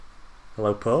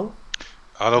Hello, Paul.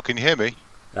 Hello, can you hear me?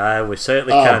 We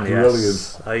certainly Ah, can, brilliant.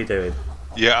 yes. How you doing?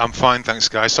 Yeah, I'm fine, thanks,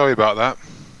 guys. Sorry about that.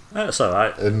 That's all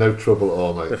right. No trouble at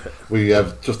all, mate. We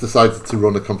have just decided to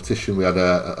run a competition. We had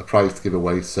a prize to give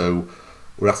away, so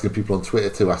we're asking people on Twitter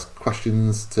to ask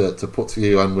questions to put to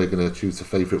you, and we're going to choose a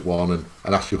favourite one and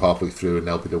ask you halfway through, and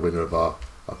they'll be the winner of our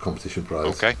competition prize.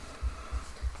 Okay.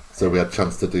 So we had a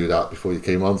chance to do that before you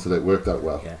came on, so it worked out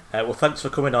well. Yeah. Well, thanks for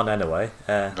coming on anyway.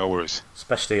 No worries.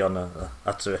 Especially on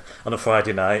a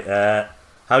Friday night.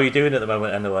 How are you doing at the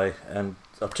moment anyway? And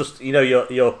I've just,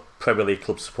 you're Premier League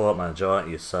club support manager, aren't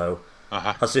you? So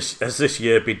Uh-huh. has this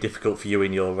year been difficult for you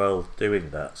in your role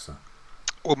doing that? So?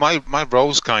 Well, my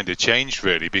role's kind of changed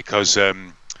really because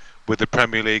with the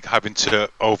Premier League having to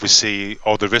oversee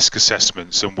all the risk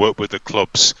assessments and work with the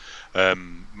clubs,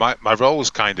 my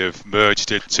role's kind of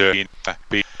merged into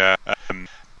being a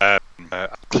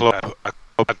club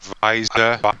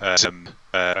advisor,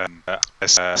 an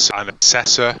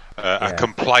assessor, a Yeah.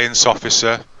 compliance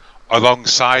officer,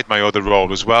 alongside my other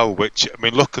role as well. Which I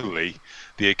mean, luckily,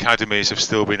 the academies have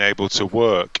still been able to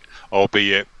work,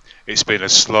 albeit it's been a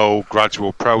slow,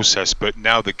 gradual process. But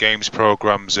now the games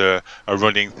programs are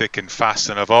running thick and fast,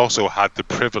 and I've also had the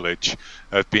privilege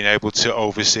of being able to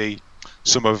oversee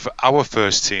some of our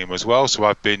first team as well. So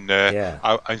I've been,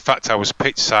 Yeah. in fact, I was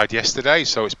pitch side yesterday,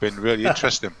 so it's been really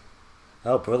interesting.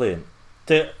 Oh, brilliant.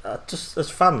 Just as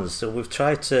fans, so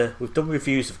we've done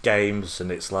reviews of games,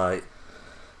 and it's like,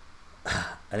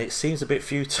 and it seems a bit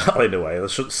futile in a way. I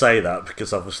shouldn't say that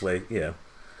because obviously,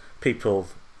 people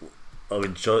are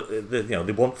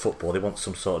they want football, they want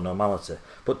some sort of normality.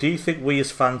 But do you think we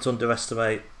as fans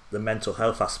underestimate the mental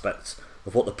health aspect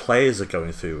of what the players are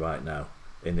going through right now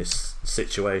in this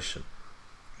situation?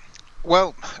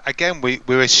 Well, again,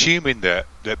 we're assuming that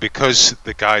because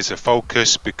the guys are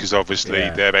focused, because obviously Yeah.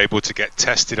 they're able to get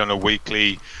tested on a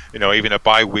weekly, even a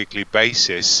bi-weekly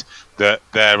basis, that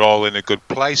they're all in a good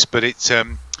place. But it's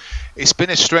been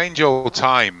a strange old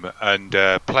time, and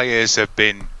players have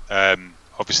been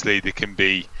obviously they can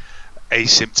be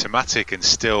asymptomatic and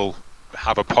still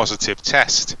have a positive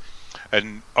test.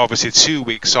 And obviously 2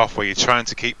 weeks off where you're trying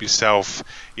to keep yourself,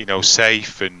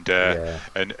 safe and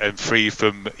and free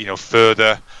from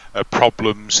further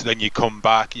problems. Then you come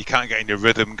back, you can't get any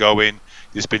rhythm going.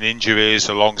 There's been injuries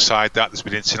alongside that. There's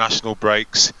been international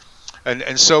breaks,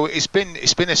 and so it's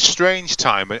been a strange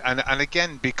time. And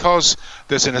again, because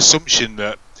there's an assumption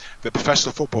that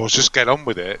professional footballers just get on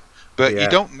with it, but you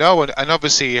don't know. And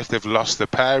obviously if they've lost their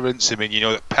parents, I mean,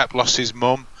 that Pep lost his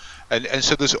mum. And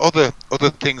so there's other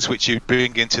things which you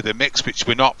bring into the mix which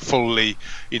we're not fully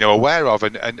aware of,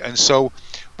 and so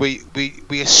we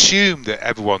assume that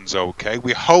everyone's okay,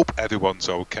 we hope everyone's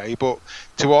okay, but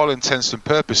to all intents and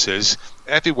purposes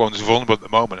everyone's vulnerable at the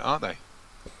moment, aren't they?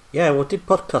 Yeah, well, I did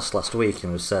podcast last week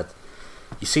and we said,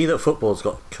 you see that football's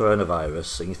got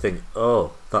coronavirus and you think,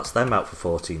 oh, that's them out for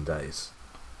 14 days.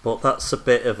 But that's a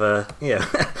bit of a,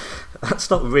 that's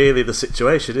not really the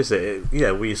situation, is it?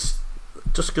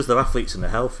 Just because they're athletes and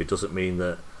they're healthy doesn't mean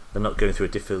that they're not going through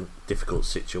a difficult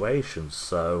situation.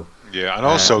 So yeah, and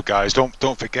also guys,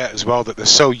 don't forget as well that they're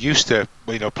so used to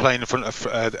playing in front of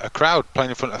a crowd,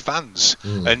 playing in front of fans.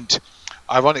 And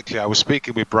ironically, I was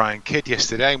speaking with Brian Kidd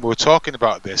yesterday, and we were talking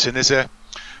about this. And there's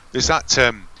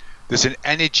an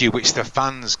energy which the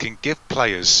fans can give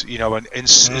players, and in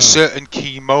certain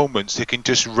key moments they can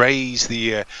just raise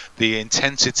the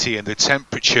intensity and the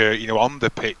temperature, on the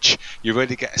pitch. You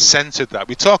really get a sense of that.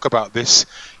 We talk about this,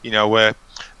 where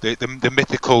the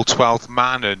mythical 12th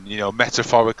man, and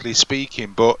metaphorically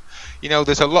speaking, but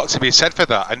there's a lot to be said for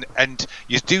that, and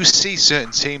you do see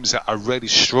certain teams that are really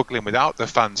struggling without the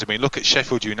fans. I mean, look at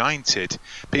Sheffield United.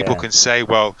 People can say,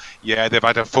 well, yeah, they've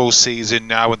had a full season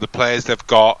now, and the players they've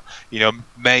got,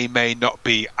 may not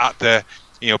be at the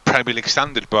Premier League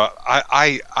standard, but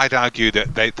I'd argue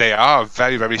that they are a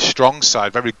very, very strong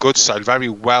side, very good side, very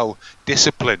well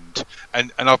disciplined,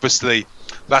 and obviously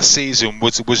last season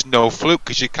was no fluke,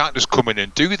 because you can't just come in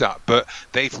and do that, but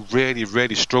they've really,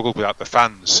 really struggled without the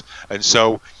fans, and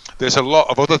so there's a lot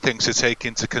of other things to take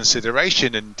into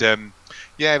consideration, and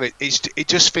it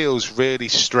just feels really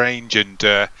strange, and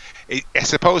I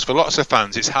suppose for lots of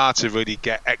fans it's hard to really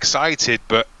get excited,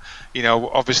 but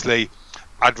obviously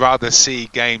I'd rather see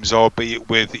games, albeit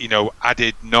with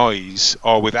added noise,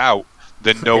 or without,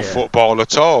 than no football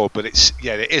at all. But it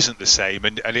isn't the same,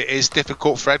 and it is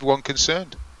difficult for everyone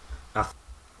concerned.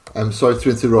 I'm sorry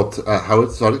to interrupt,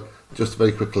 Howard. Sorry, just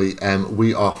very quickly.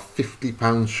 We are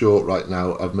 £50 short right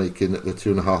now of making the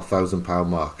 £2,500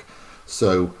 mark.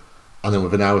 So, and then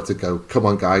with an hour to go. Come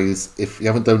on, guys! If you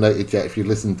haven't donated yet, if you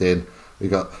listened in, we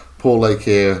got Paul Lake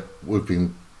here. We've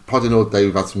been podding all day.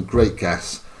 We've had some great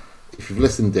guests. If you've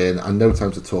listened in, I know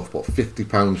times are tough, but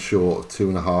 £50 short of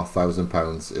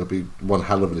 £2,500, it'll be one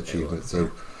hell of an achievement.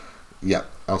 So, yeah,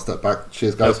 I'll step back.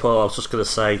 Cheers, guys. No, Paul, I was just going to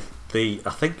say, I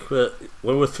think when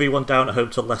we were 3-1 down at home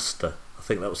to Leicester, I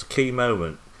think that was a key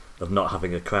moment of not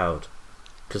having a crowd.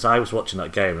 Because I was watching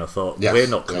that game and I thought, we're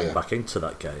not coming back into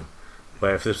that game.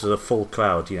 Where if this was a full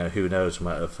crowd, who knows,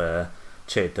 might have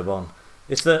cheered them on.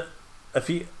 You said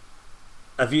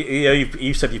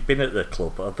you've been at the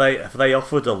club. Have they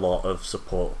offered a lot of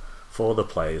support for the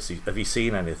players? Have you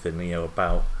seen anything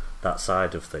about that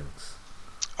side of things?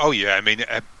 Oh yeah, I mean,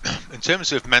 in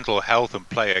terms of mental health and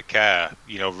player care,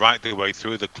 right the way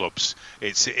through the clubs,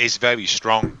 it's very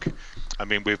strong. I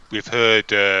mean, we've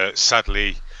heard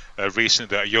sadly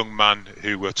recently that a young man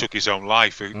who took his own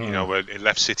life, he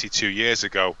left City 2 years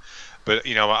ago. But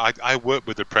I worked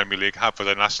with the Premier League, have for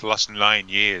the last 9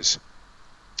 years.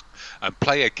 And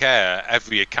player care,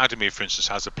 every academy, for instance,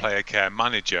 has a player care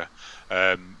manager.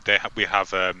 They've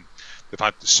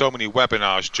had so many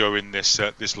webinars during this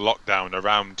lockdown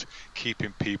around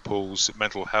keeping people's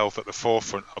mental health at the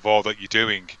forefront of all that you're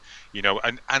doing,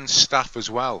 and staff as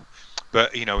well.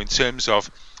 But in terms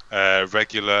of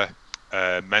regular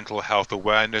mental health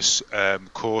awareness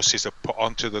courses are put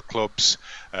onto the clubs.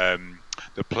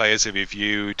 The players are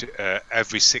reviewed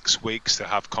every 6 weeks. They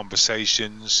have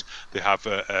conversations. They have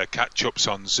catch-ups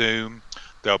on Zoom.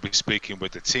 They'll be speaking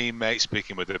with the teammates,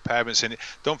 speaking with the parents. And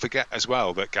don't forget as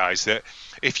well that, guys, that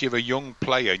if you're a young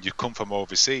player and you come from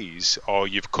overseas or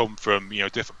you've come from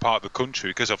different part of the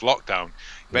country because of lockdown, you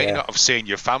may not have seen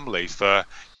your family for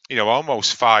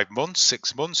almost 5 months,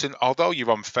 6 months. And although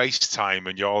you're on FaceTime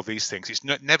and you're all these things, it's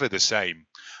never the same.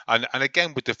 And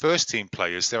again, with the first team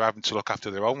players, they're having to look after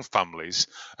their own families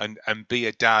and be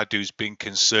a dad who's been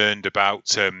concerned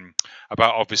about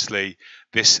obviously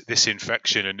this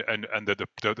infection and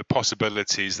the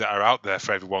possibilities that are out there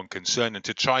for everyone concerned, and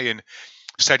to try and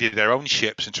steady their own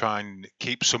ships and try and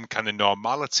keep some kind of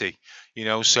normality.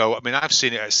 So I mean, I've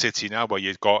seen it at City now, where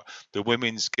you've got the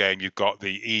women's game, you've got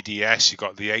the EDS, you've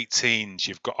got the 18s,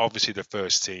 you've got obviously the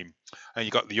first team, and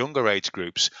you've got the younger age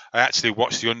groups. I actually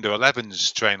watched the under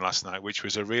 11s train last night, which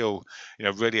was a real,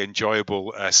 really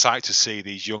enjoyable sight to see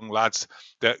these young lads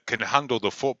that can handle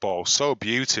the football so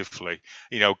beautifully.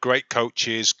 Great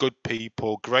coaches, good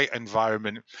people, great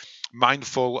environment,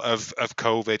 mindful of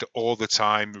COVID all the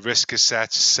time, risk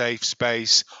assess, safe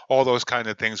space, all those kind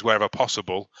of things wherever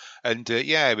possible. And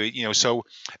so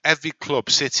every club,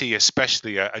 City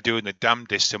especially, are doing the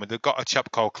damnedest. I mean, they've got a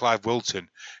chap called Clive Wilton,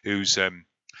 who's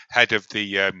head of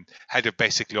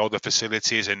basically all the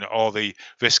facilities and all the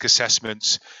risk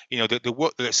assessments. The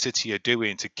work that City are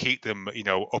doing to keep them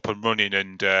up and running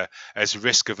and as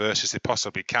risk averse as they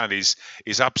possibly can is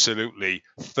absolutely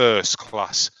first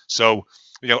class. So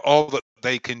all that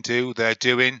they can do, they're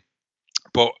doing.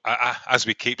 But as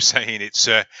we keep saying, it's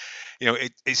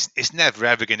it's never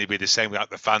ever going to be the same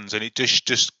without the fans, and it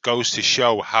just goes to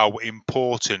show how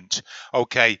important.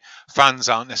 Okay, fans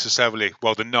aren't necessarily,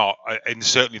 well, they're not in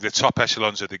certainly the top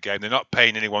echelons of the game. They're not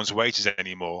paying anyone's wages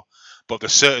anymore, but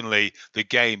the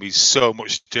game is so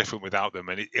much different without them,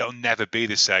 and it'll never be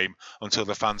the same until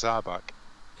the fans are back.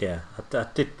 Yeah, I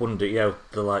did wonder,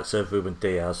 the likes of Ruben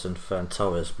Diaz and Ferran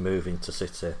Torres moving to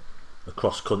City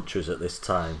across countries at this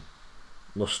time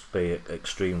must be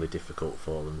extremely difficult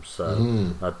for them.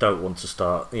 So I don't want to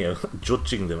start,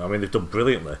 judging them. I mean, they've done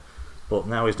brilliantly, but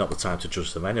now is not the time to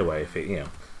judge them anyway. If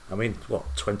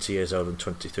 20 years old and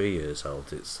 23 years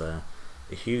old, it's a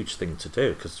huge thing to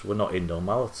do because we're not in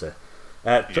normality.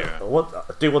 I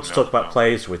do want to talk about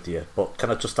players with you, but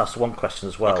can I just ask one question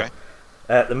as well? Okay.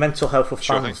 The mental health of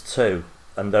fans too,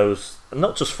 and those,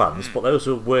 not just fans, but those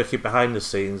who are working behind the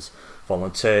scenes,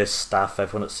 volunteers, staff,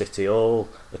 everyone at City, all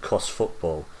across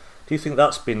football. Do you think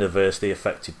that's been adversely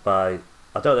affected by,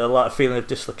 a feeling of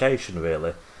dislocation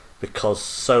really, because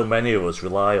so many of us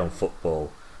rely on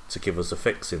football to give us a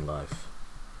fix in life?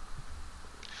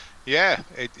 Yeah,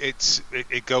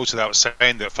 it goes without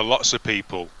saying that for lots of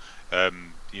people,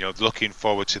 looking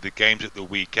forward to the games at the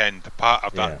weekend, part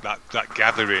of that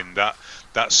gathering, that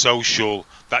social,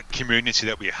 that community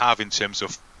that we have in terms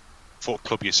of football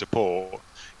club you support,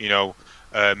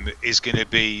 is going to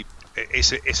be,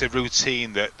 it's a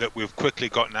routine that we've quickly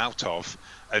gotten out of,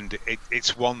 and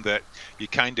it's one that you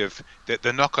kind of, that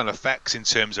the knock-on effects in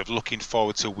terms of looking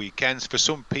forward to weekends. For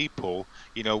some people,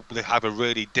 they have a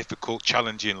really difficult,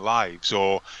 challenging lives,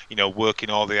 or working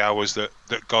all the hours that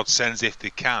God sends if they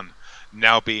can.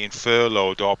 Now being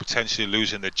furloughed or potentially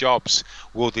losing their jobs,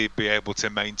 will they be able to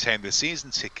maintain the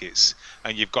season tickets?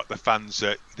 And you've got the fans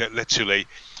that literally,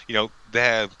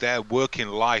 their working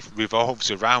life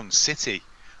revolves around City.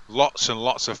 Lots and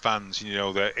lots of fans,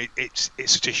 that it's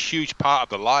such a huge part of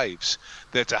their lives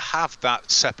that to have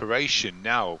that separation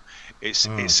now, it's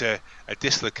a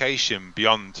dislocation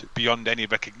beyond any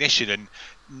recognition, and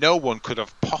no one could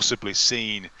have possibly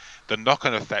seen the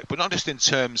knock-on effect. But not just in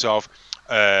terms of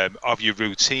your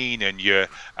routine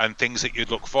and things that you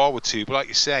look forward to, but like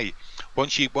you say,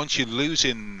 once you're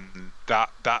losing that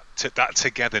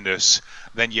togetherness,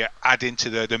 then you add into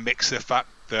the mix the fact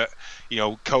that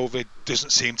COVID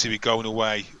doesn't seem to be going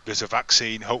away. There's a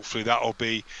vaccine. Hopefully that'll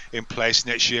be in place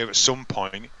next year at some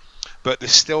point. But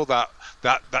there's still that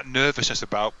nervousness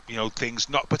about things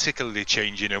not particularly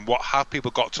changing, and what have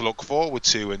people got to look forward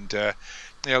to. And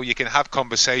you can have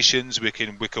conversations. We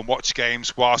can watch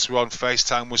games whilst we're on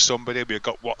FaceTime with somebody. We've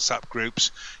got WhatsApp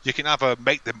groups. You can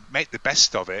make the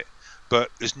best of it. But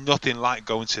there's nothing like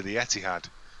going to the Etihad,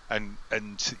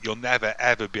 and you'll never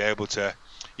ever be able to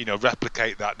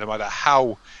replicate that, no matter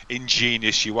how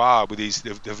ingenious you are with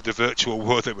the virtual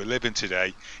world that we live in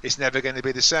today. It's never going to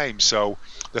be the same. So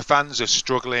the fans are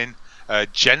struggling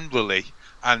generally,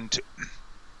 and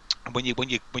when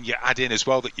you add in as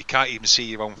well that you can't even see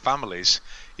your own families,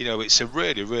 it's a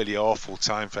really, really awful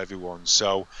time for everyone.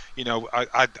 So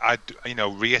I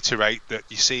reiterate that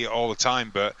you see it all the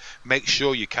time, but make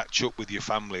sure you catch up with your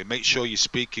family. Make sure you're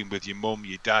speaking with your mum,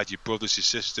 your dad, your brothers, your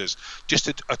sisters. Just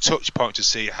a touch point to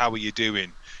see how are you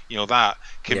doing. That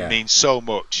can mean so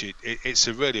much. It's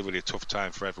a really, really tough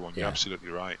time for everyone. You're absolutely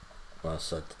right. Well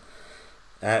said.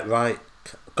 Right,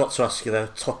 got to ask you though,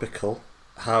 topical.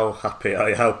 How happy are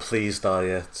you? How pleased are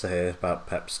you to hear about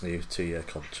Pep's new 2-year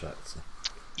contract?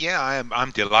 Yeah, I am.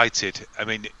 I'm delighted. I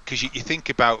mean, because you think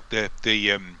about the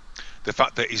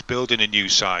fact that he's building a new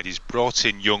side, he's brought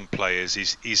in young players,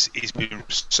 he's been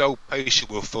so patient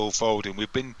with Phil Foden.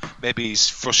 We've been maybe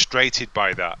frustrated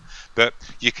by that, but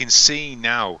you can see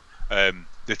now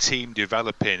the team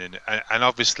developing, and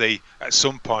obviously at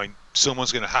some point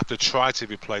someone's going to have to try to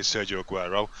replace Sergio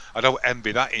Aguero. I don't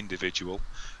envy that individual.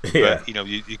 But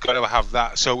you've got to have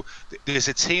that. So there's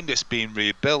a team that's being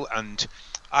rebuilt, and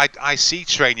I see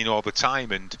training all the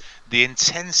time, and the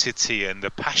intensity and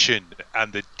the passion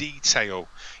and the detail.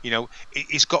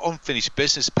 He's got unfinished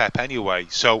business, Pep, anyway.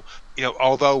 So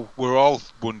although we're all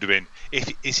wondering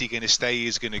is he going to stay,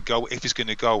 is he going to go, if he's going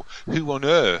to go, who on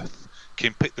earth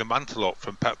can pick the mantle up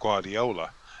from Pep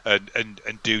Guardiola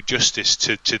and do justice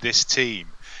to this team?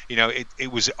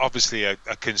 It was obviously a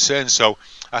concern. So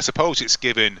I suppose it's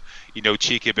given,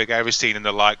 cheeky Big Everstein and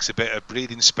the likes a bit of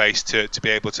breathing space to be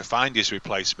able to find his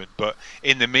replacement. But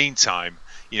in the meantime,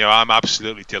 I'm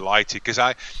absolutely delighted because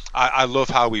I love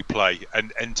how we play.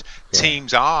 And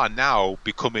teams are now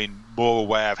becoming more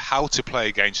aware of how to play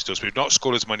against us. We've not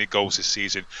scored as many goals this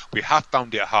season. We have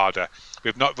found it harder.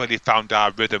 We've not really found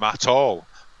our rhythm at all.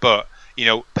 But,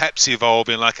 Pep's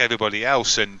evolving like everybody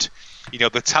else. And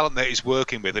the talent that he's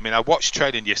working with. I mean, I watched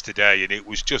training yesterday and it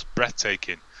was just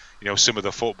breathtaking, some of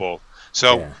the football.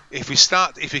 So if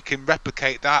we can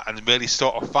replicate that and really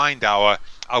sort of find our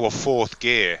fourth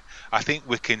gear, I think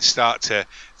we can start to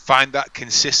find that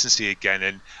consistency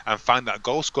again and find that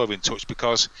goal scoring touch,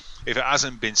 because if it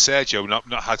hasn't been Sergio,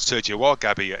 not had Sergio or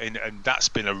Gabby, and that's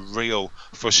been a real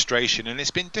frustration and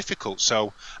it's been difficult.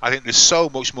 So I think there's so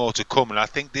much more to come, and I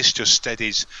think this just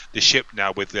steadies the ship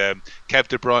now with Kev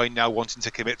De Bruyne now wanting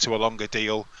to commit to a longer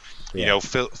deal.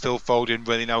 Phil Foden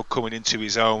really now coming into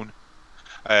his own.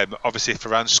 Obviously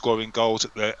Varane scoring goals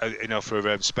at the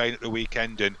for Spain at the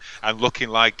weekend and looking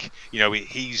like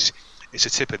it's a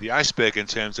tip of the iceberg in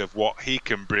terms of what he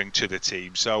can bring to the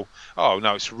team. So,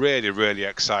 it's really, really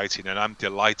exciting, and I'm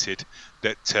delighted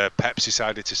that Pep's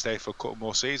decided to stay for a couple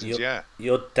more seasons.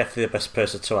 You're definitely the best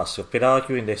person to ask. I've been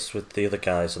arguing this with the other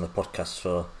guys on the podcast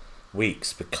for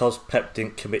weeks. Because Pep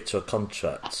didn't commit to a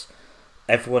contract,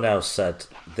 everyone else said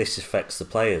this affects the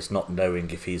players, not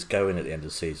knowing if he's going at the end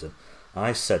of the season.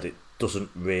 I said it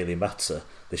doesn't really matter.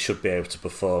 They should be able to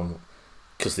perform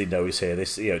because they know he's here.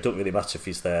 It doesn't really matter if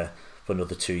he's there for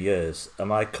another 2 years.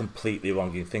 Am I completely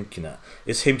wrong in thinking that?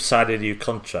 Is him signing a new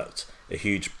contract a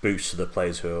huge boost to the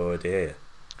players who are already here?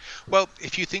 Well,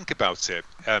 if you think about it,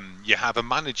 you have a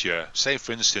manager, say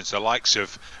for instance the likes of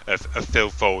Phil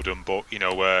Foden, but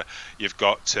you've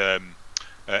got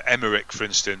Emmerich, for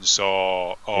instance,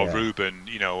 or Ruben,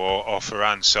 or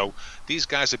Varane. So these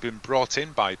guys have been brought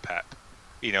in by Pep.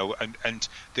 And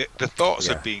the thoughts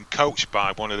of being coached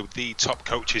by one of the top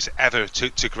coaches ever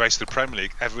to grace the Premier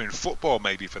League, ever in football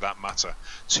maybe for that matter,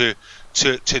 to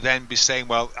then be saying,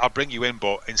 well, I'll bring you in,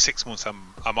 but in 6 months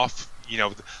I'm off.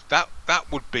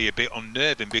 That would be a bit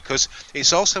unnerving, because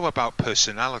it's also about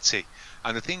personality.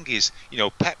 And the thing is,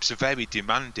 Pep's very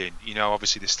demanding.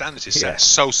 Obviously the standards is set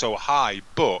so high,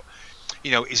 but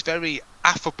he's very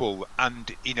affable,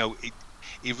 and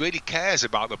he really cares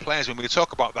about the players. When we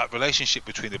talk about that relationship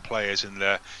between the players and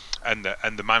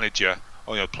the manager,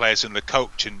 or players and the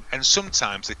coach, and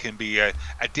sometimes there can be a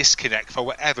disconnect for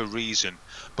whatever reason.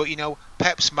 But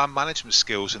Pep's man management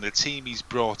skills and the team he's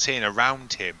brought in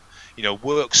around him,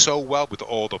 work so well with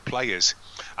all the players.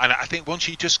 And I think once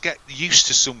you just get used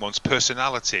to someone's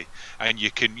personality, and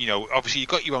you can, obviously you've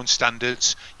got your own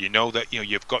standards, that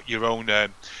you've got your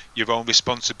own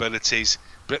responsibilities,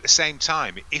 but at the same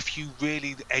time, if you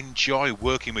really enjoy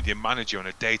working with your manager on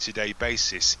a day-to-day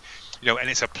basis, and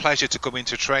it's a pleasure to come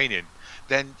into training,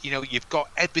 then you've got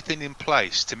everything in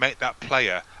place to make that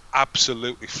player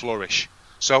absolutely flourish.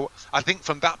 So I think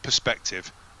from that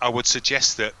perspective, I would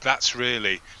suggest that that's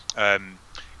really a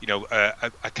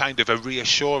kind of a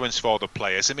reassurance for the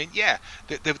players. I mean,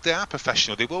 they are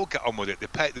professional. They will get on with it.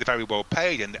 They're very well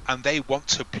paid, and they want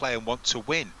to play and want to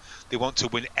win. They want to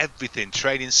win everything,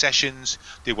 training sessions.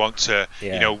 They want to,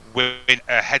 win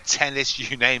head tennis,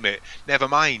 you name it. Never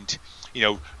mind,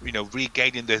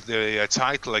 regaining the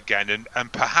title again,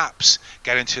 and perhaps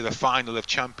getting to the final of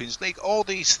Champions League. All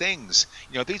these things,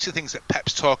 these are things that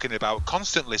Pep's talking about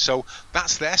constantly. So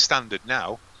that's their standard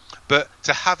now. But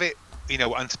to have it,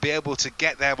 and to be able to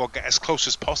get there or get as close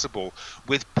as possible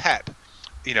with Pep,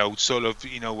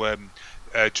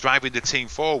 driving the team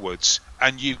forwards,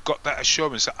 and you've got that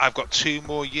assurance that I've got 2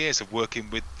 more years of working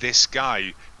with this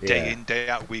guy day in, day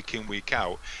out, week in, week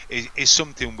out, is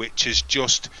something which is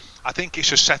just, I think it's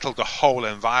just settled the whole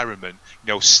environment,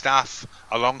 staff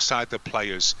alongside the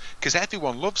players, because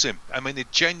everyone loves him. I mean, they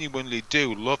genuinely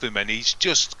do love him, and he's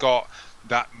just got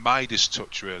that Midas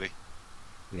touch, really.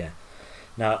 Yeah.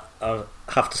 Now, I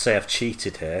have to say I've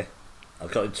cheated here. I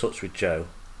got in touch with Joe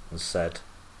and said,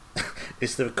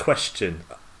 is there a question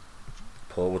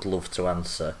Paul would love to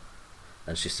answer?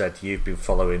 And she said, you've been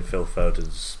following Phil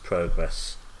Foden's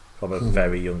progress from a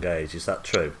very young age. Is that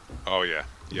true? Oh, yeah.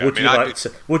 Would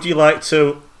you like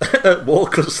to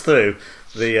walk us through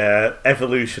the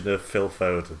evolution of Phil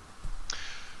Foden?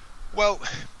 Well,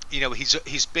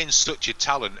 he's been such a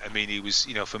talent. I mean, he was,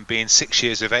 from being 6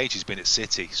 years of age, he's been at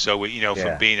City. So,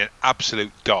 from being an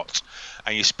absolute dot.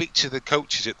 And you speak to the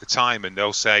coaches at the time, and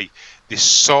they'll say they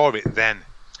saw it then.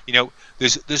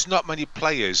 There's not many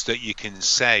players that you can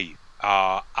say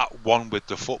are at one with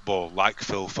the football like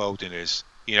Phil Foden is.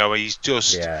 He's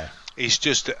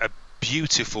just a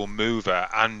beautiful mover,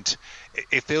 and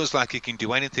it feels like he can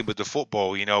do anything with the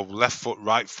football. Left foot,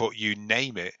 right foot, you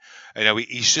name it.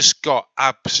 He's just got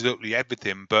absolutely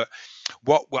everything. But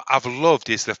what I've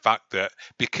loved is the fact that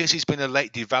because he's been a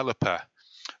late developer,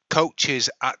 coaches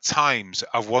at times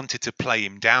have wanted to play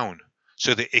him down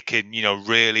so that he can,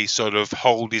 really sort of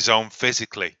hold his own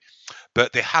physically.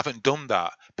 But they haven't done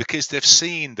that because they've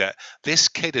seen that this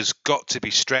kid has got to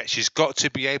be stretched. He's got to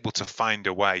be able to find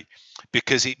a way,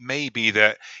 because it may be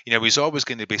that, he's always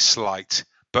going to be slight.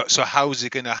 But so how is he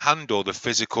going to handle the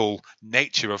physical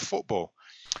nature of football?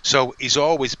 So he's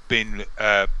always been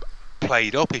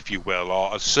played up, if you will,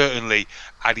 or certainly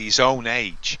at his own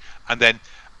age. And then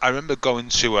I remember going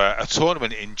to a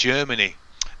tournament in Germany,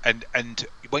 and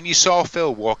when you saw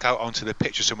Phil walk out onto the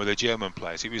pitch with some of the German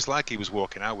players, it was like he was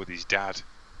walking out with his dad.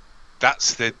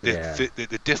 That's the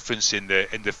difference in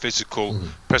the physical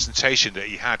presentation that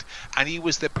he had, and he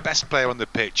was the best player on the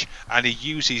pitch, and he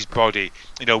used his body.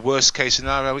 Worst case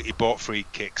scenario, he bought free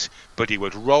kicks, but he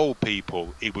would roll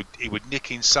people. He would nick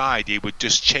inside. He would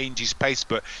just change his pace,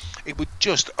 but it would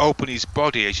just open his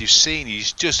body. As you've seen, he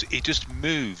just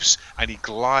moves and he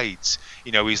glides.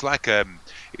 He's like a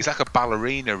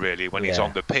ballerina really when he's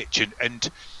on the pitch, and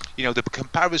the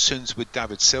comparisons with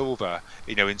David Silva,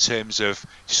 in terms of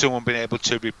someone being able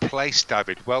to replace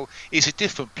David, well, he's a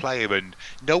different player, and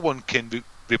no one can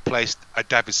replace a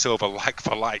David Silva like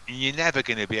for like, and you're never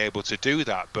going to be able to do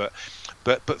that. But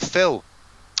Phil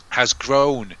has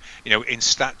grown, in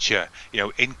stature,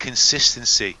 in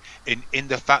consistency, in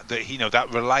the fact that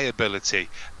that reliability,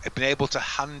 been able to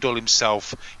handle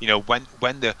himself,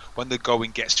 when the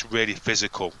going gets really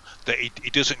physical, that he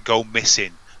doesn't go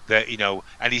missing. That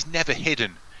and he's never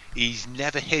hidden. He's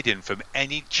never hidden from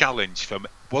any challenge, from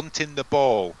wanting the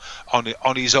ball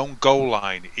on his own goal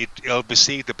line. He'll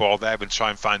receive the ball there and try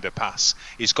and find a pass.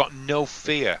 He's got no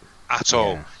fear at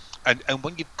all. And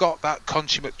when you've got that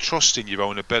consummate trust in your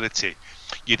own ability,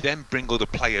 you then bring other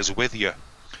players with you.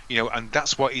 And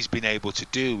that's what he's been able to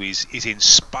do. He's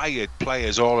inspired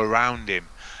players all around him.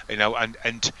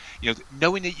 And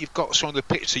knowing that you've got someone on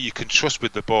the pitch that you can trust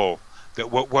with the ball, that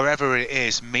wherever it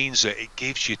is means that it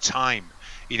gives you time.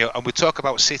 And we talk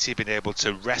about City being able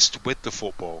to rest with the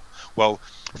football. Well,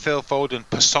 Phil Foden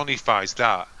personifies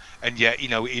that, and yet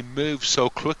he moves so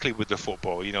quickly with the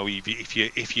football.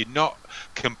 If you're not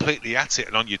completely at it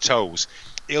and on your toes,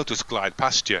 he'll just glide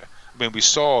past you. I mean, we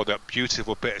saw that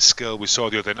beautiful bit of skill we saw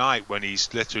the other night when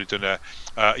he's literally done a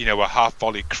half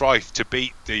volley Cruyff to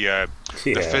beat the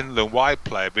Finland wide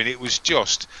player. I mean, it was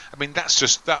just. I mean,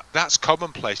 that's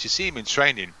commonplace. You see him in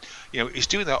training. He's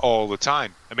doing that all the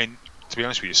time. I mean, to be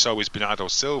honest with you, so is Bernardo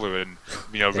Silva and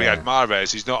Riyad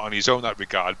Mahrez. He's not on his own in that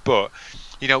regard, but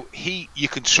you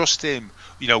can trust him.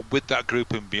 With that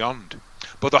group and beyond.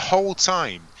 But the whole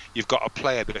time you've got a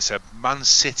player that's a Man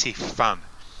City fan.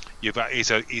 He's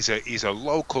a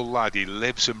local lad. He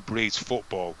lives and breathes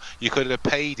football. You could have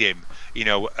paid him,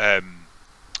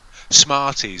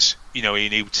 Smarties,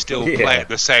 and he would still play at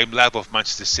the same level of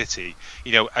Manchester City,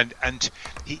 and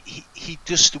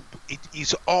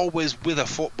he's always with a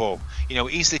football.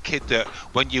 He's the kid that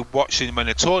when you watch him in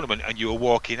a tournament and you were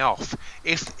walking off,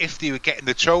 if they were getting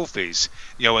the trophies,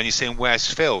 and you're saying where's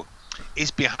Phil, he's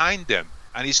behind them.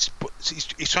 And he's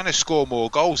trying to score more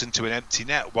goals into an empty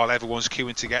net while everyone's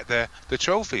queuing to get the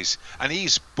trophies. And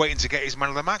he's waiting to get his Man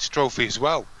of the Match trophy as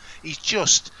well. He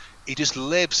just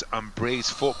lives and breathes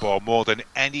football more than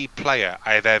any player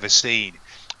I have ever seen.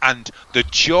 And the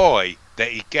joy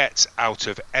that he gets out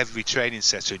of every training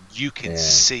session, you can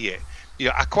see it.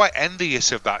 I'm quite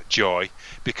envious of that joy,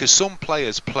 because some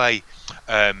players play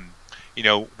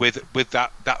with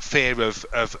that fear of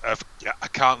I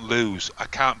can't lose, I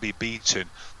can't be beaten.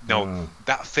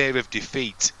 That fear of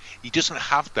defeat. He doesn't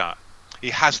have that. He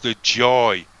has the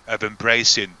joy of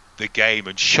embracing the game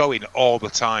and showing all the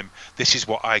time, this is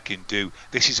what I can do,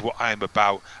 this is what I'm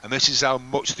about, and this is how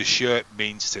much the shirt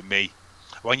means to me.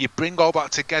 When you bring all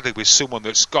that together with someone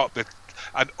that's got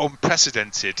an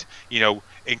unprecedented,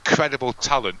 incredible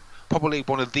talent, probably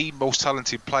one of the most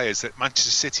talented players that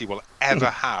Manchester City will ever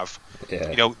have.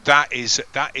 That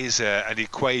is an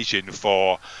equation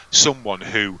for someone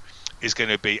who is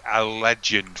going to be a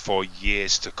legend for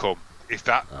years to come. If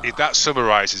that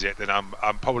summarises it, then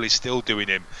I'm probably still doing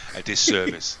him a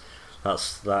disservice.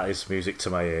 That is music to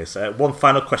my ears. One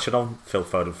final question on Phil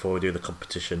Foden before we do the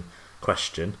competition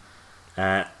question.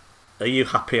 Are you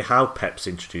happy how Pep's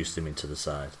introduced him into the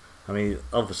side? I mean,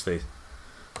 obviously,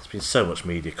 there's been so much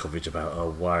media coverage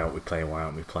about, why aren't we playing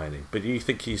him? But do you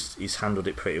think he's handled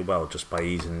it pretty well just by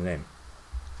easing him in?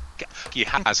 He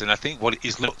has, and I think what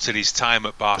he's looked at his time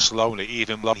at Barcelona,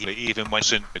 even when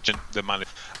the man,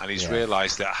 and he's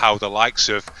realised that how the likes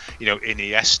of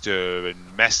Iniesta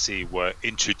and Messi were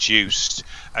introduced,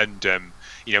 and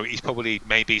he's probably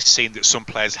maybe seen that some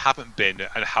players haven't been,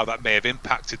 and how that may have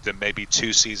impacted them maybe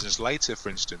 2 seasons later, for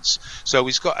instance. So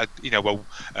he's got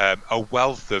a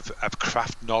wealth of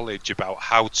craft knowledge about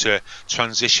how to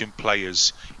transition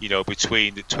players,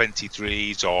 between the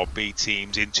 23s or B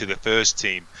teams into the first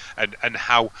team, and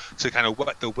how to kind of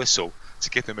wet the whistle to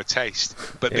give them a taste.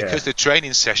 But because the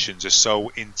training sessions are so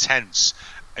intense,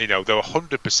 they're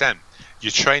 100%.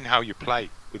 You train how you play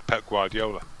with Pep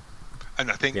Guardiola.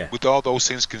 And I think with all those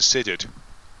things considered,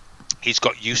 he's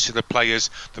got used to the players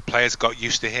got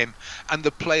used to him, and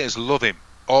the players love him.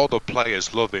 All the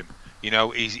players love him.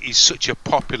 He's such a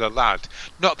popular lad.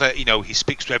 Not that, he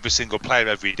speaks to every single player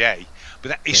every day,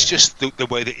 but it's just the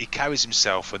way that he carries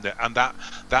himself, and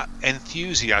that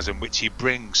enthusiasm which he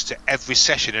brings to every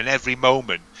session and every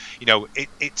moment.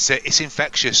 It's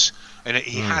infectious, and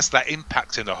he has that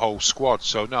impact in the whole squad.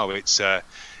 So no, it's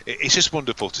just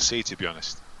wonderful to see, to be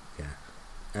honest.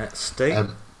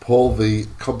 Steve? Paul, the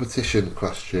competition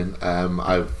question,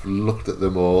 I've looked at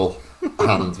them all,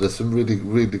 and there's some really,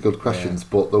 really good questions,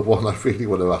 but the one I really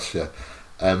want to ask you,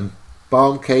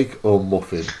 barm cake or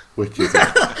muffin, which is it?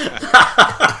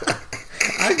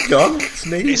 Hang on, it's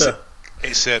neither.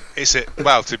 It's a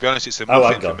well, to be honest, it's a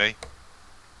muffin for me.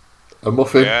 A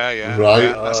muffin? Yeah. Right.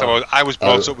 Yeah, that's how I was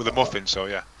brought up with a muffin, so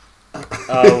yeah.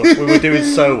 We were doing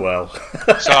so well.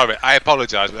 Sorry, I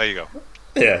apologise, but there you go.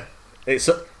 Yeah.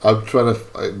 I'm trying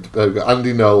to.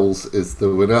 Andy Knowles is the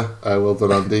winner. Well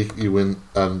done, Andy. You win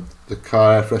the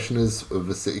car air fresheners of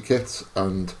the City kits,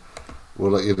 and we'll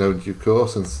let you know in due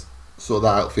course and sort that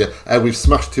out for you. We've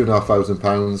smashed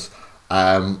 £2,500.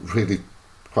 Really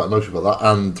quite emotional about that.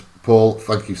 And Paul,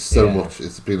 thank you so much.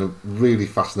 It's been really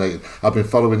fascinating. I've been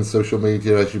following social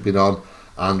media as you've been on,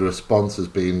 and the response has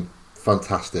been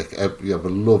fantastic. The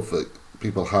love that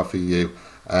people have for you,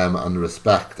 and the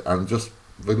respect, and just.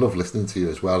 We love listening to you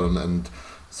as well, and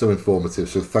so informative.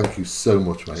 So thank you so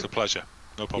much, mate. It's a pleasure.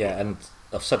 No problem. Yeah, and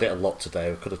I've said it a lot today.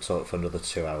 We could have talked for another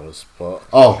 2 hours, but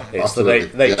it's absolutely.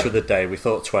 the nature of the day. We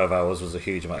thought 12 hours was a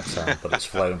huge amount of time, but it's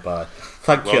flown by.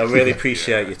 Thank you. I really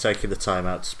appreciate you taking the time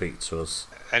out to speak to us.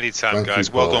 Anytime, Thank guys.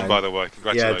 you, Well Paul. done, by the way.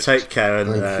 Congratulations. Yeah, take care, and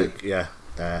Thank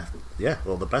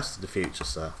all the best in the future,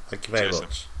 sir. Thank you very Cheers,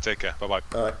 much. Take care. Bye-bye.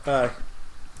 Bye. Bye.